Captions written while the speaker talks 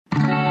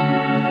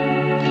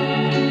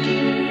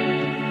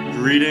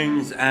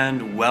Greetings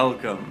and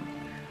welcome.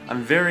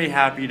 I'm very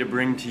happy to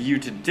bring to you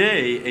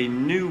today a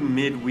new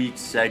midweek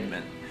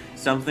segment.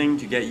 Something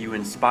to get you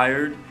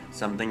inspired,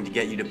 something to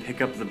get you to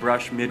pick up the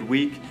brush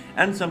midweek,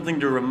 and something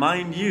to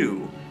remind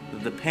you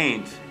that the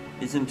paint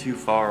isn't too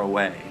far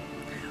away.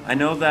 I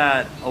know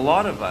that a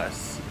lot of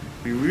us,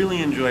 we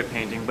really enjoy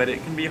painting, but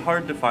it can be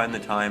hard to find the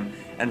time,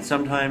 and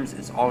sometimes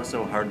it's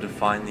also hard to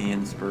find the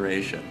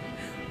inspiration.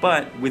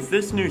 But with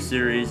this new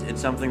series, it's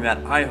something that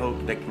I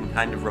hope that can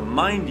kind of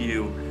remind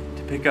you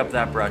to pick up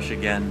that brush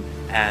again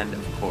and,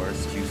 of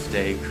course, to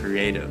stay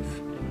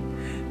creative.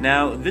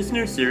 Now, this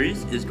new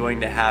series is going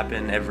to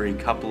happen every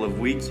couple of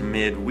weeks,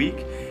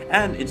 midweek,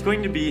 and it's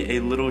going to be a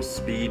little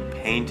speed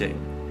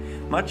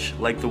painting, much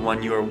like the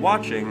one you are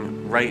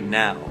watching right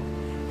now.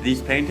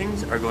 These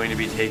paintings are going to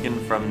be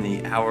taken from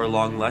the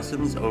hour-long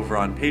lessons over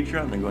on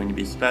Patreon. They're going to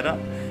be sped up,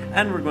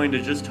 and we're going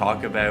to just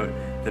talk about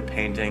the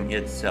painting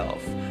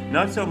itself.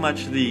 Not so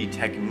much the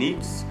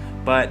techniques,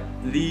 but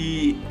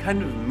the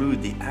kind of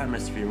mood, the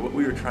atmosphere, what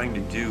we were trying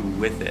to do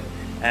with it,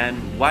 and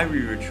why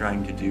we were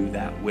trying to do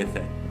that with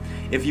it.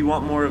 If you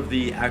want more of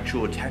the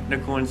actual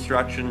technical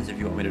instructions, if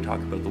you want me to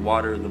talk about the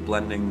water, the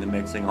blending, the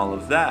mixing, all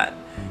of that,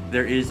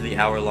 there is the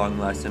hour-long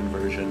lesson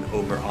version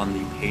over on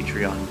the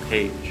Patreon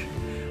page.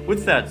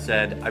 With that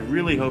said, I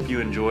really hope you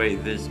enjoy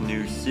this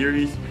new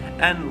series,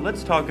 and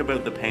let's talk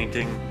about the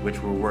painting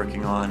which we're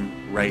working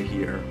on right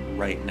here,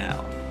 right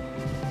now.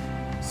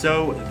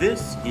 So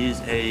this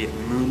is a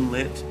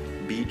moonlit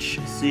beach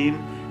scene,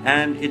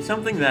 and it's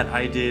something that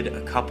I did a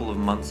couple of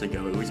months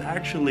ago. It was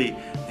actually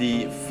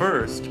the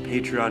first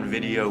Patreon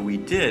video we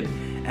did,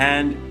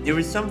 and it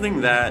was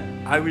something that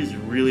I was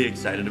really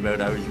excited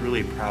about, I was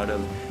really proud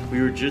of.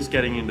 We were just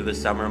getting into the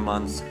summer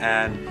months,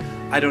 and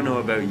I don't know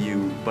about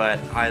you, but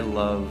I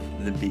love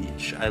the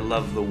beach. I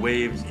love the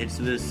waves. It's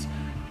this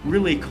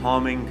really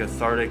calming,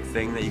 cathartic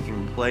thing that you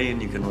can play and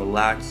you can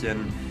relax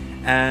in.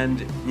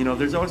 And, you know,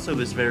 there's also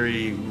this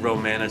very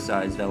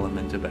romanticized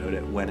element about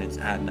it when it's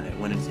at night,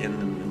 when it's in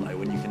the moonlight,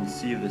 when you can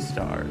see the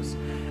stars.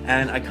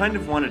 And I kind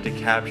of wanted to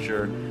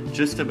capture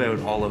just about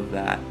all of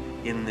that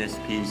in this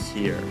piece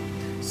here.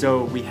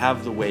 So we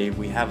have the wave,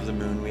 we have the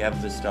moon, we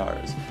have the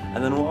stars,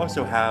 and then we'll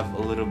also have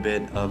a little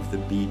bit of the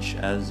beach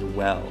as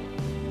well.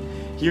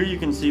 Here you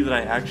can see that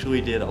I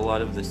actually did a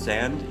lot of the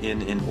sand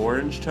in an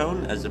orange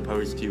tone as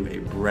opposed to a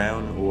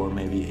brown or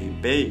maybe a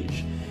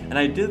beige. And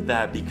I did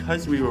that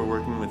because we were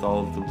working with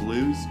all of the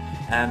blues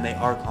and they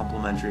are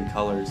complementary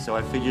colors. So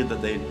I figured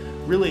that they'd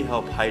really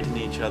help heighten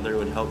each other,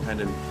 would help kind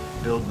of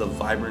build the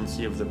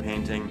vibrancy of the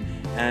painting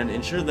and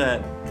ensure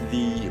that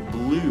the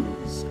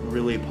blues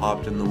really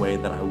popped in the way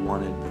that I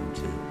wanted them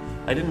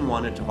to. I didn't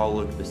want it to all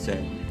look the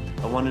same.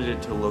 I wanted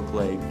it to look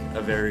like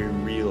a very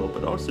real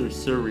but also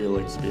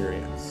surreal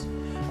experience.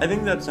 I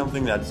think that's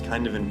something that's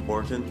kind of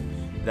important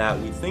that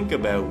we think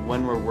about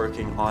when we're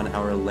working on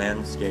our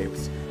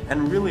landscapes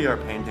and really our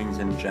paintings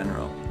in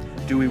general.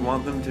 Do we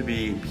want them to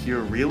be pure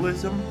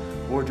realism,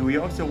 or do we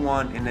also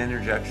want an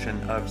interjection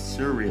of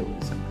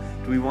surrealism?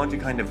 Do we want to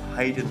kind of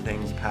heighten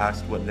things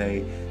past what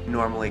they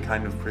normally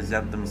kind of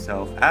present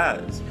themselves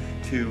as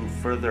to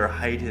further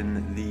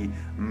heighten the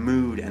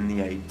mood and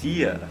the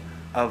idea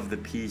of the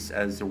piece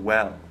as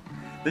well?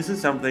 This is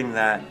something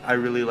that I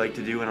really like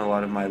to do in a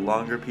lot of my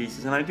longer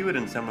pieces, and I do it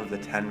in some of the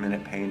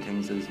 10-minute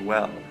paintings as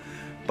well.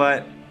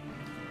 But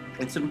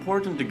it's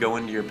important to go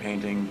into your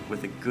painting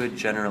with a good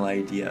general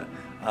idea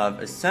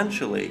of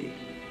essentially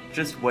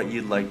just what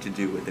you'd like to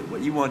do with it,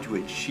 what you want to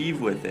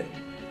achieve with it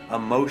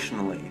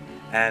emotionally,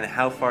 and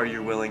how far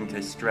you're willing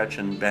to stretch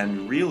and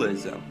bend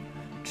realism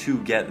to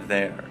get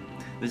there.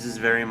 This is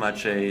very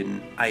much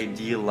an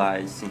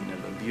idealized scene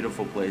of a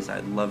beautiful place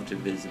I'd love to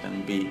visit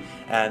and be.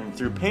 And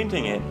through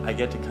painting it, I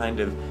get to kind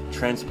of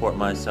transport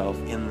myself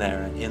in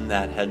there, in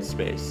that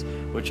headspace,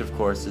 which of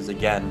course is,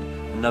 again,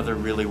 another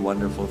really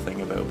wonderful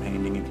thing about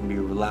painting. It can be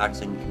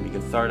relaxing, it can be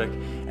cathartic,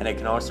 and it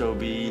can also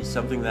be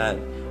something that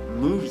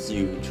moves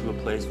you to a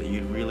place that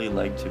you'd really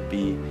like to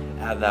be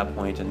at that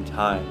point in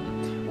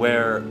time,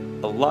 where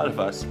a lot of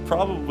us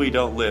probably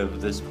don't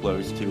live this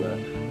close to a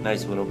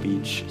nice little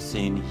beach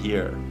scene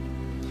here.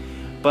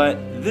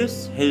 But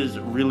this is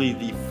really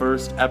the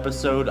first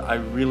episode. I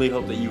really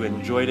hope that you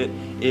enjoyed it.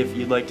 If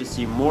you'd like to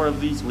see more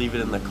of these, leave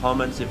it in the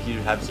comments. If you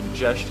have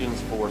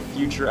suggestions for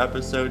future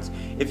episodes,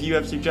 if you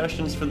have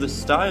suggestions for the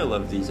style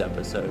of these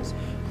episodes,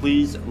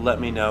 please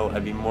let me know.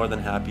 I'd be more than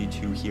happy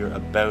to hear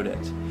about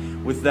it.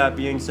 With that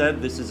being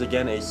said, this is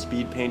again a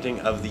speed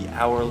painting of the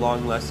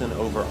hour-long lesson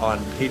over on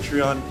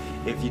Patreon.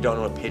 If you don't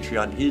know what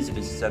Patreon is, it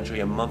is essentially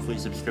a monthly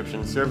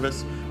subscription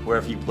service where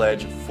if you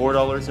pledge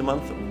 $4 a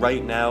month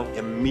right now,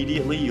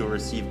 immediately you'll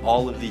receive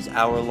all of these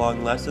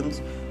hour-long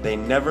lessons. They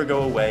never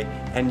go away,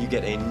 and you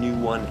get a new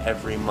one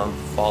every month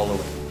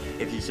following.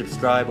 If you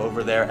subscribe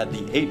over there at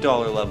the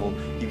 $8 level,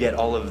 you get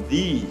all of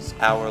these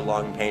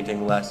hour-long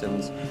painting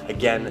lessons.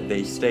 Again,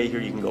 they stay here,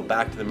 you can go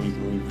back to them, you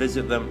can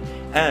revisit them,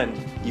 and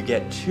you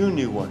get 2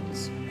 new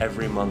ones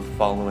every month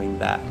following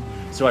that.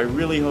 So I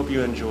really hope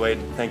you enjoyed.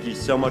 Thank you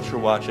so much for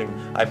watching.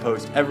 I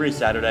post every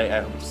Saturday.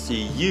 I hope to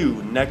see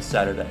you next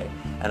Saturday.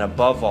 and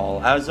above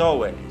all, as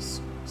always,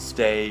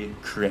 stay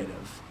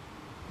creative.